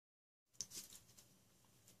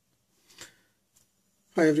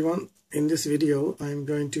Hi everyone, in this video I'm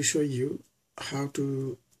going to show you how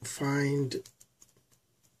to find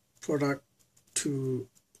product to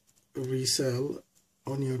resell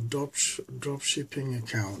on your dropshipping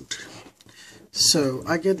account. So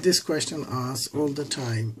I get this question asked all the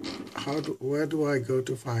time, where do I go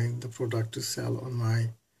to find the product to sell on my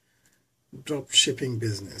dropshipping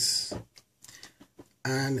business?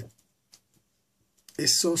 And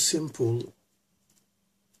it's so simple.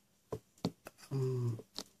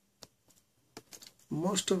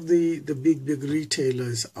 Most of the big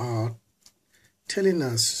retailers are telling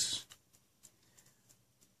us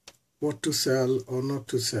what to sell or not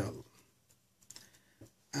to sell.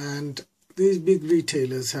 And these big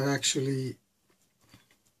retailers have actually,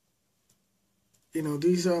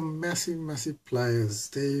 these are massive players.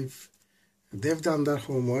 They've done their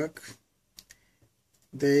homework.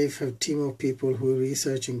 They have a team of people who are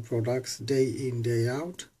researching products day in, day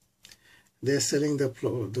out. They're selling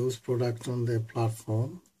those products on their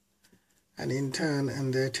platform, and in turn,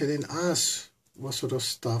 they're telling us what sort of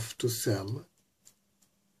stuff to sell,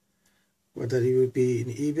 whether it would be in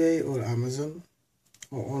eBay or Amazon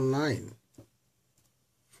or online,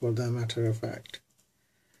 for that matter of fact.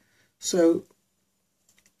 So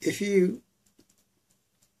if you're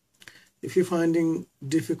finding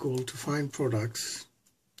difficult to find products,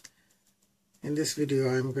 in this video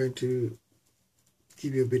I'm going to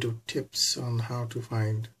give you a bit of tips on how to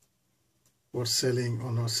find what's selling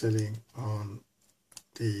or not selling on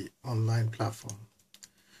the online platform.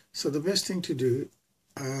 So the best thing to do,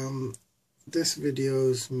 this video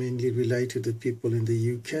is mainly related to people in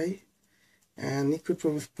the UK, and you could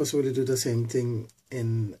possibly do the same thing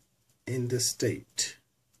in the state.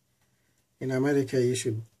 In America you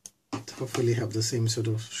should hopefully have the same sort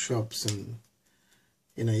of shops, and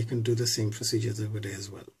you can do the same procedures over there as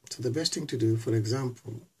well. So the best thing to do, for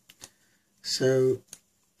example, so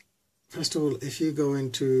first of all, if you go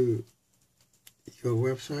into your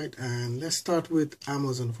website, and let's start with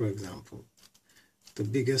Amazon, for example, the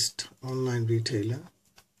biggest online retailer.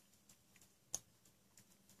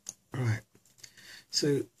 All right.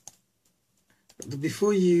 So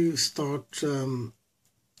before you start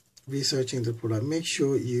researching the product, make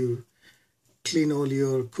sure you clean all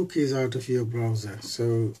your cookies out of your browser.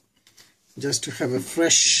 So just to have a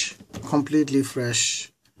completely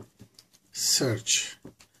fresh search,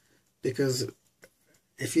 because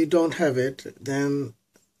if you don't have it, then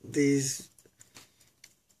these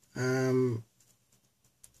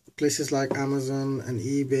places like Amazon and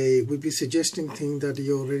eBay would be suggesting things that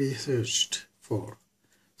you already searched for.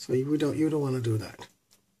 So you don't want to do that.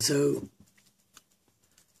 So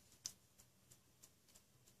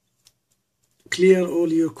clear all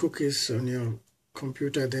your cookies on your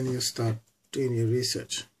computer, then you start doing your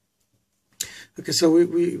research. Okay, so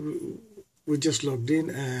we just logged in,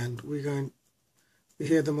 and we're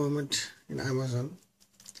here at the moment in Amazon,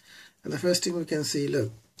 and the first thing we can see,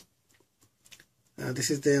 look,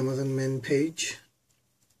 this is the Amazon main page.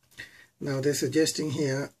 Now they're suggesting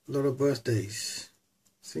here a lot of birthdays.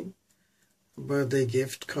 See, birthday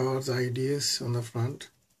gift cards, ideas on the front,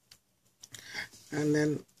 and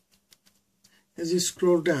then as you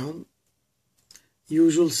scroll down,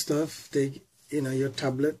 usual stuff, your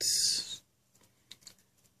tablets,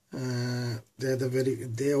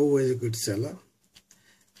 they're always a good seller.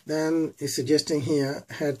 Then it's suggesting here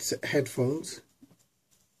headphones,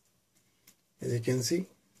 as you can see.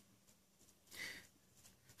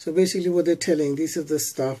 So basically what they're telling, this is the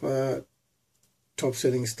stuff, top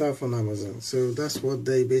selling stuff on Amazon. So that's what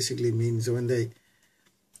they basically mean. So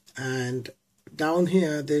and down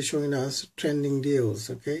here they're showing us trending deals.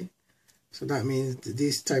 Okay, so that means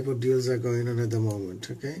these type of deals are going on at the moment.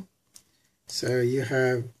 Okay, so you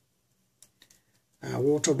have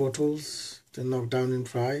water bottles, they're knocked down in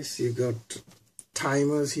price. You got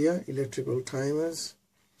timers here, electrical timers.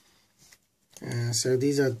 So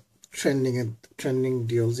these are trending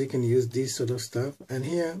deals. You can use these sort of stuff, and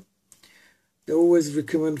here they always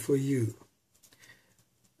recommend for you.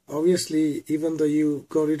 Obviously, even though you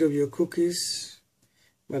got rid of your cookies,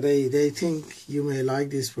 but they think you may like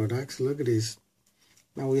these products. Look at this.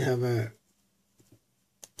 Now we have as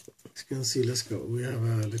you can see, let's go. We have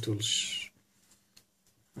a little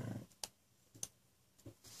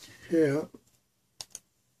here.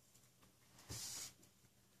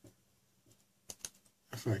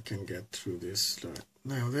 If I can get through this slide.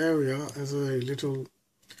 Now there we are, as a little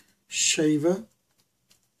shaver.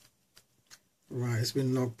 Right, it's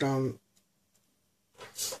been knocked down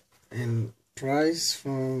in price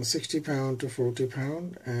from £60 to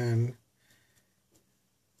 £40, and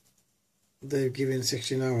they've given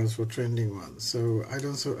 16 hours for trending ones. So I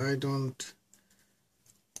don't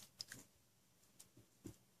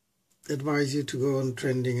advise you to go on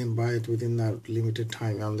trending and buy it within that limited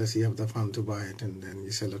time, unless you have the fund to buy it and then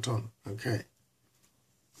you sell it on. Okay.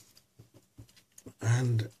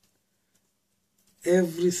 And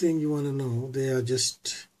everything you want to know, they are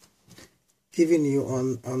just giving you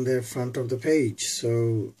on their front of the page,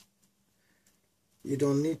 so you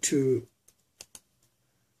don't need to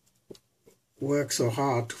work so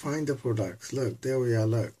hard to find the products. Look, there we are.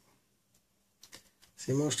 Look,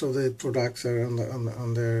 see, most of the products are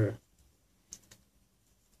on their.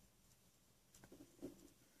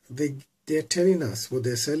 They're telling us what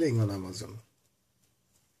they're selling on Amazon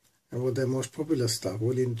and what their most popular stuff.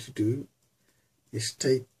 All you need to do is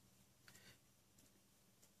take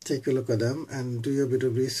a look at them and do a bit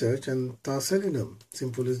of research and start selling them.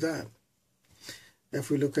 Simple as that. If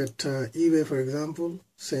we look at eBay, for example,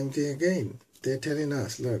 same thing again. They're telling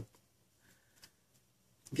us, look,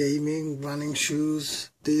 gaming, running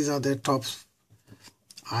shoes, these are their top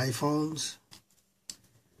iPhones.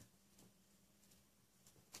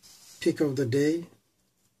 Pick of the day.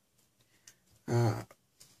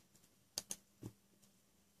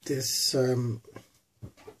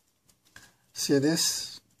 See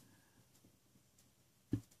this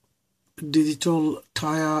digital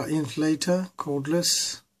tire inflator,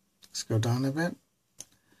 cordless. Let's go down a bit.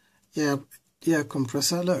 Yeah,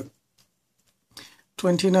 compressor. Look,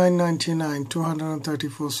 $29.99,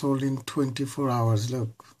 234 sold in 24 hours.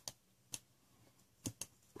 Look,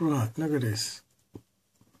 right. Look at this.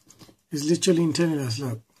 It's literally telling us.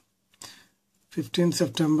 Look, 15th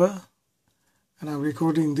September, and I'm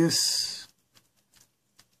recording this.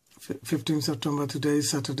 15th September. Today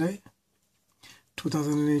is Saturday.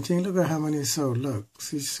 2018. Look at how many sold. Look,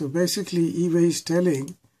 see, so basically eBay is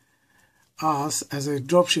telling us as a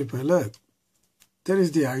dropshipper, look, there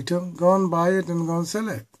is the item, go and buy it and go and sell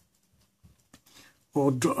it,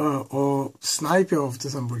 or snipe it off to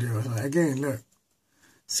somebody else. Again, look,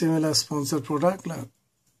 similar sponsored product. Look,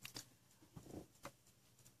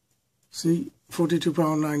 see,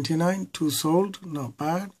 £42.99, 2 sold, not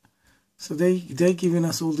bad. So they're giving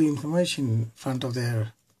us all the information in front of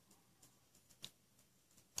their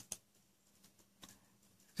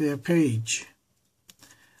page.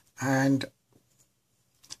 And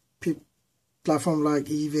platform like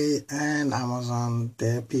eBay and Amazon,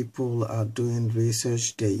 their people are doing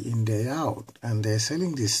research day in, day out, and they're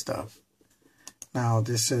selling this stuff. Now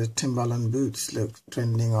this Timberland boots, look,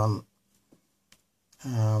 trending on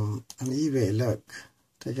eBay. Look,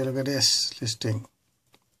 take a look at this listing.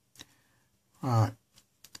 Right,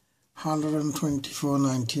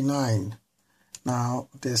 $124.99. Now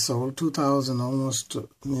they sold 2,000, almost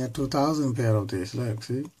near 2,000 pair of these. Look,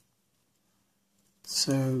 see.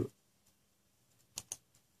 So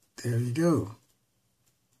there you go.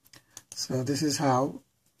 So this is how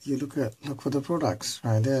you look for the products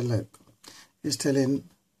right there. Look, it's telling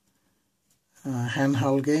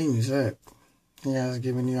handheld games. Look, he has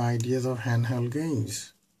given you ideas of handheld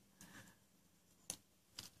games.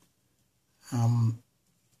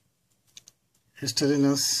 It's telling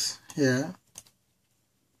us here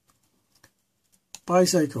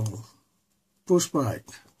bicycle, push bike,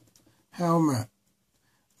 helmet,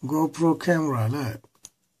 GoPro camera. Look,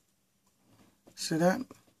 see that?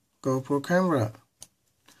 GoPro camera.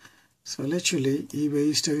 So literally eBay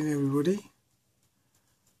is telling everybody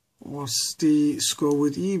what's the score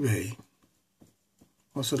with eBay,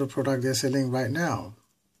 what sort of product they're selling right now.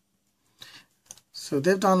 So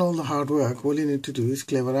they've done all the hard work. All you need to do is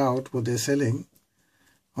clever out what they're selling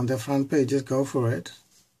on their front pages, go for it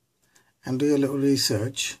and do a little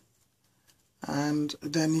research, and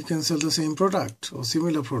then you can sell the same product or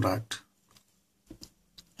similar product.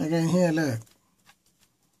 Again here, look,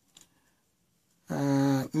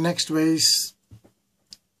 next ways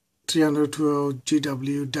 312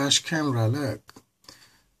 GW dash camera. Look,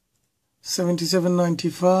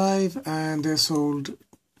 $77.95, and they sold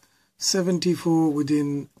 74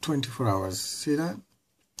 within 24 hours. See that?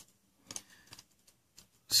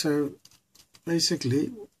 So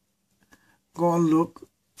basically, go and look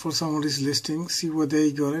for some of these listings, see where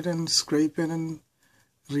they got it, and scrape it and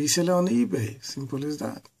resell it on eBay. Simple as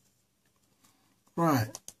that.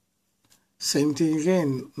 Right. Same thing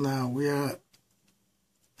again. Now we are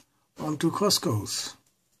on to Costco's.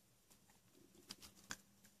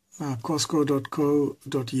 Now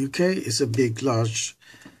Costco.co.uk is a big, large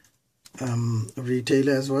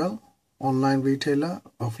retailer as well. Online retailer,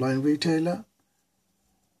 offline retailer.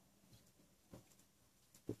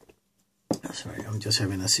 Sorry, I'm just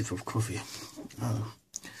having a sip of coffee.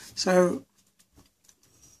 So,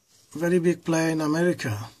 very big player in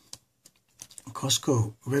America.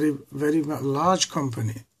 Costco, very large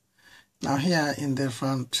company. Now here in their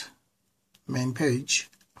front main page,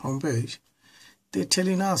 home page, they're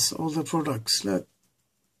telling us all the products. Look,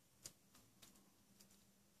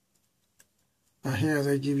 now here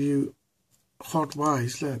they give you hot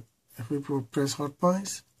buys. Look, if we press hot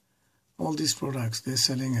buys, all these products they're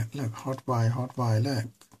selling it. Look, hot buy, look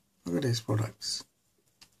at these products.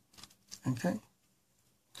 Okay,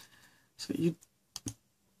 so you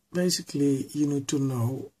basically you need to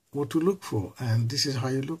know what to look for, and this is how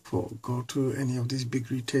you look for. Go to any of these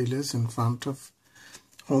big retailers in front of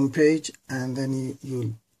home page, and then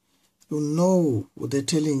you know what they're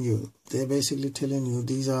telling you. They're basically telling you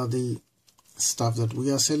these are the stuff that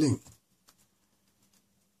we are selling,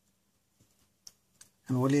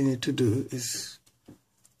 and all you need to do is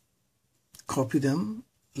copy them,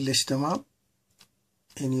 list them up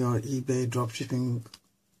in your eBay dropshipping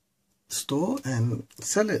store and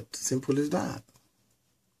sell it. Simple as that.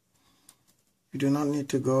 You do not need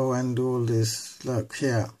to go and do all this. Look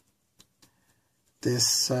here,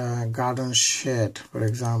 this garden shed, for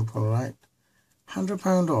example, right?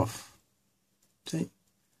 £100 off. See?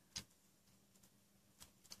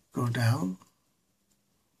 Go down.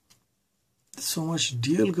 There's so much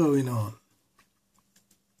deal going on.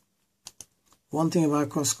 One thing about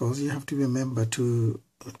Costco is you have to be a member to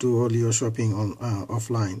do all your shopping on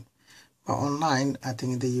offline. But online, I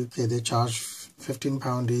think in the UK they charge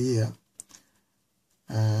 £15 a year.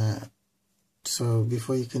 So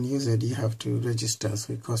before you can use it, you have to register.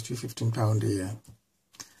 So it costs you £15 a year.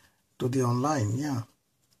 Do the online, yeah,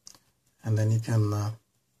 and then you can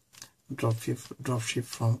drop ship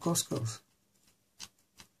from Costco.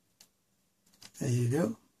 There you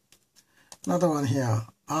go. Another one here,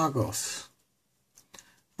 Argos.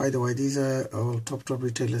 By the way, these are all top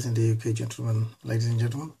retailers in the UK, gentlemen, ladies and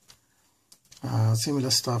gentlemen. Similar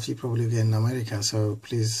stuff you probably get in America, so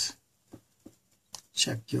please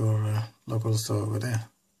check your local store over there.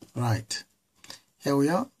 Right, here we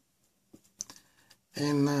are.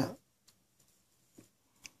 In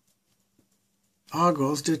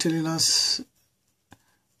Argos, they're telling us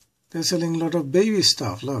they're selling a lot of baby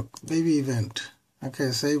stuff. Look, baby event.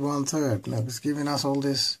 Okay, save 1/3. Look, it's giving us all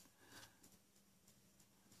this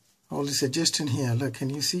suggestion here. Look, can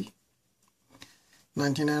you see?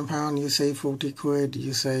 £99, you save 40 quid,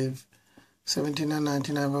 you save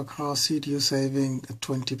 £79.99 for car seat, you're saving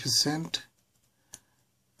 20%.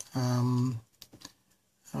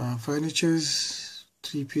 Furniture's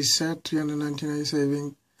 3-piece set, £399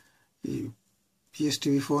 saving. It used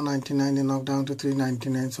to be £4.99, they knocked down to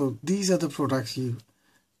 £3.99. So these are the products you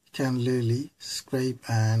can really scrape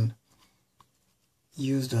and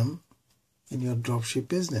use them in your dropship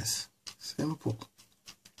business. Simple.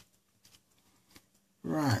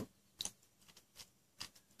 Right.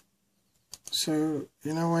 So,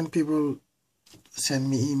 you know, when people send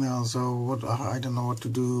me emails or what, I don't know what to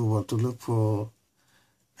do, what to look for,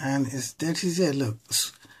 and that is it. Look,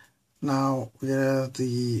 now we are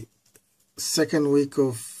the second week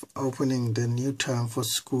of opening the new term for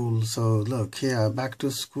school. So look here, back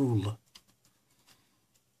to school.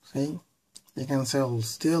 See, you can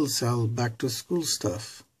still sell back to school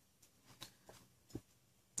stuff,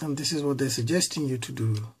 and this is what they're suggesting you to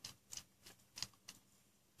do.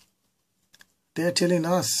 They're telling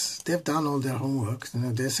us they've done all their homework. You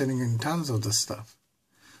know, they're selling in tons of the stuff.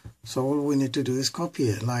 So all we need to do is copy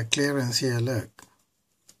it, like clearance here. Look,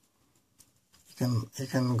 you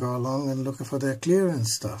can go along and look for their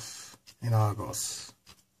clearance stuff in Argos.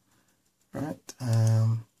 Right.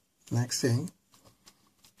 Next thing,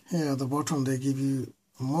 here at the bottom they give you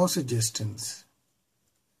more suggestions.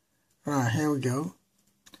 Right, here we go.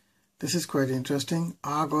 This is quite interesting.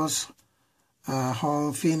 Argos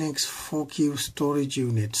Home Phoenix 4Q storage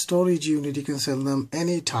unit. Storage unit, you can sell them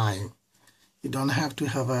anytime. You don't have to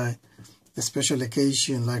have a special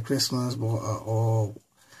occasion like Christmas or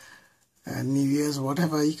New Year's,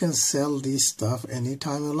 whatever. You can sell this stuff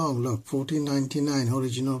anytime along. Look, $14.99,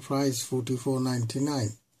 original price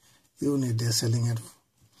 $44.99. Unit, they're selling it.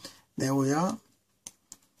 There we are.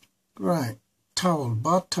 Right, towel,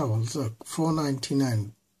 bath towels, look,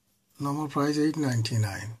 $4.99. Normal price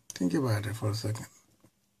 $8.99. Think about it for a second.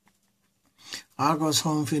 Argos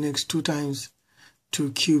Home Phoenix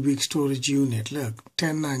 2x2 cubic storage unit. Look,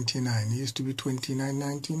 $10.99. It used to be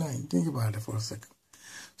 $29.99. Think about it for a second.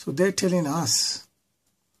 So they're telling us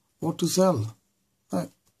what to sell.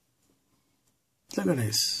 Look at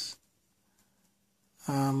this.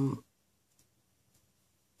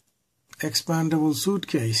 Expandable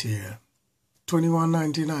suitcase here.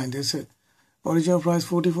 $21.99. They said original price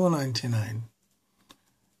 $44.99.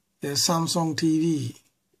 There's Samsung TV,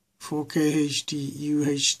 4K HD,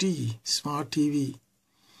 UHD, smart TV.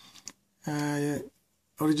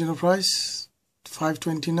 original price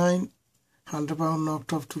 £5.29, £100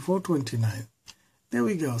 knocked off to £4.29. There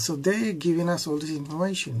we go. So they're giving us all this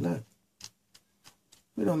information. Look,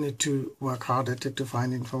 we don't need to work hard at it to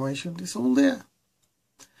find information. It's all there.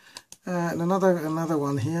 And another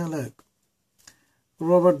one here. Look,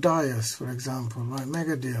 Robert Dyers, for example, right?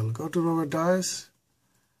 Mega deal. Go to Robert Dyers.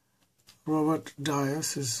 Robert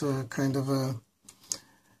Dyers is kind of a,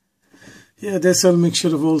 yeah, they sell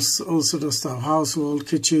mixture of all sort of stuff: household,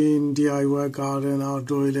 kitchen, DIY, garden,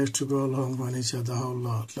 outdoor, electrical, home furniture, the whole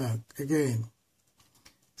lot. Look again.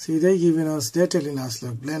 See, they're telling us,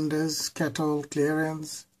 look, blenders, kettle,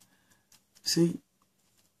 clearance. See,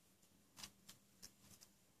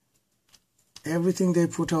 everything they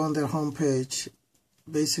put on their homepage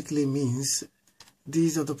basically means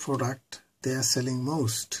these are the product they are selling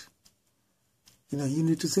most. You know, you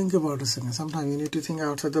need to think about a second. Sometimes you need to think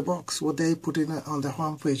outside the box. What they put in on the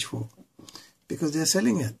homepage for, because they're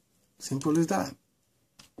selling it. Simple as that.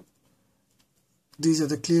 These are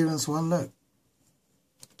the clearance one. Look.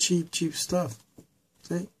 Cheap stuff.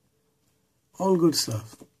 See? All good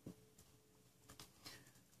stuff.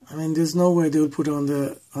 I mean, there's no way they'll put it on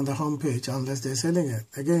the homepage unless they're selling it.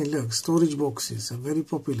 Again, look, storage boxes are very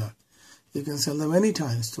popular. You can sell them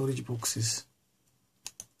anytime, storage boxes.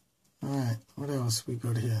 Alright, what else we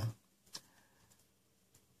got here?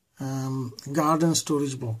 Garden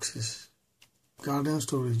storage boxes. Garden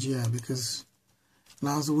storage, yeah, because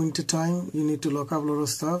now's the winter time, you need to lock up a lot of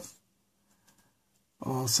stuff.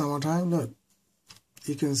 Or summertime, look,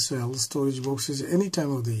 you can sell storage boxes any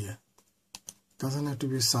time of the year. Doesn't have to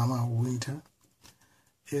be summer or winter.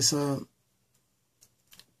 It's a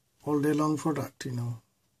all day long product, you know.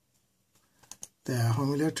 They are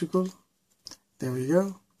home electrical. There we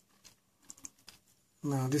go.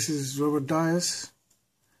 Now this is Robert Dyers.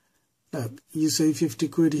 Look, you save 50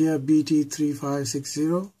 quid here,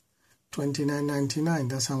 BT3560, $29.99.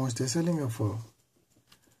 That's how much they're selling it for.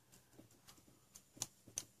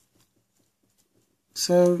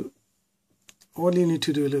 So all you need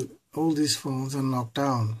to do, look, all these phones are knocked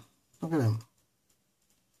down. Look at them.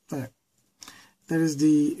 Right. There is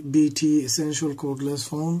the BT Essential Cordless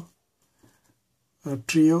Phone,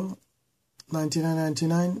 Trio,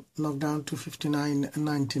 $99.99, knocked down to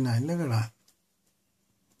 $59.99. Look at that.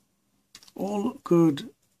 All good.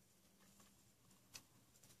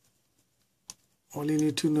 All you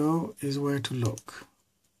need to know is where to look.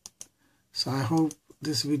 So I hope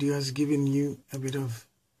this video has given you a bit of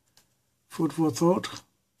food for thought.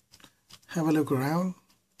 Have a look around.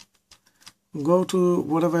 Go to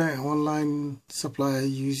whatever online supplier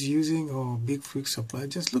you're using or big freak supplier.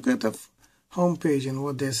 Just look at the homepage and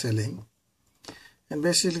what they're selling. And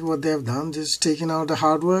basically what they've done, just taken out the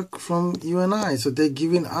hard work from you and I. So they're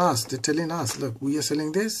giving us, they're telling us, look, we are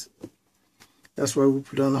selling this. That's why we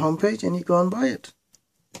put it on the homepage and you go and buy it.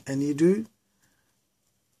 And you do,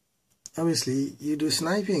 obviously, you do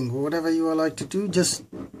sniping or whatever you like to do. Just,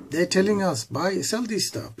 they're telling us, sell this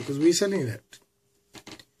stuff because we're selling it.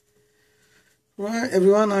 Right,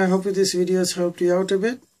 everyone, I hope this video has helped you out a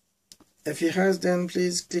bit. If it has, then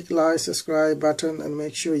please click like, subscribe button and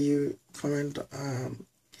make sure you comment.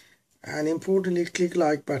 And importantly, click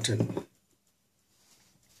like button.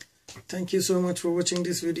 Thank you so much for watching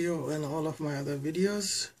this video and all of my other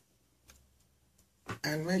videos.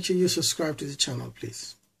 And make sure you subscribe to the channel,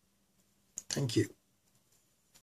 please. Thank you.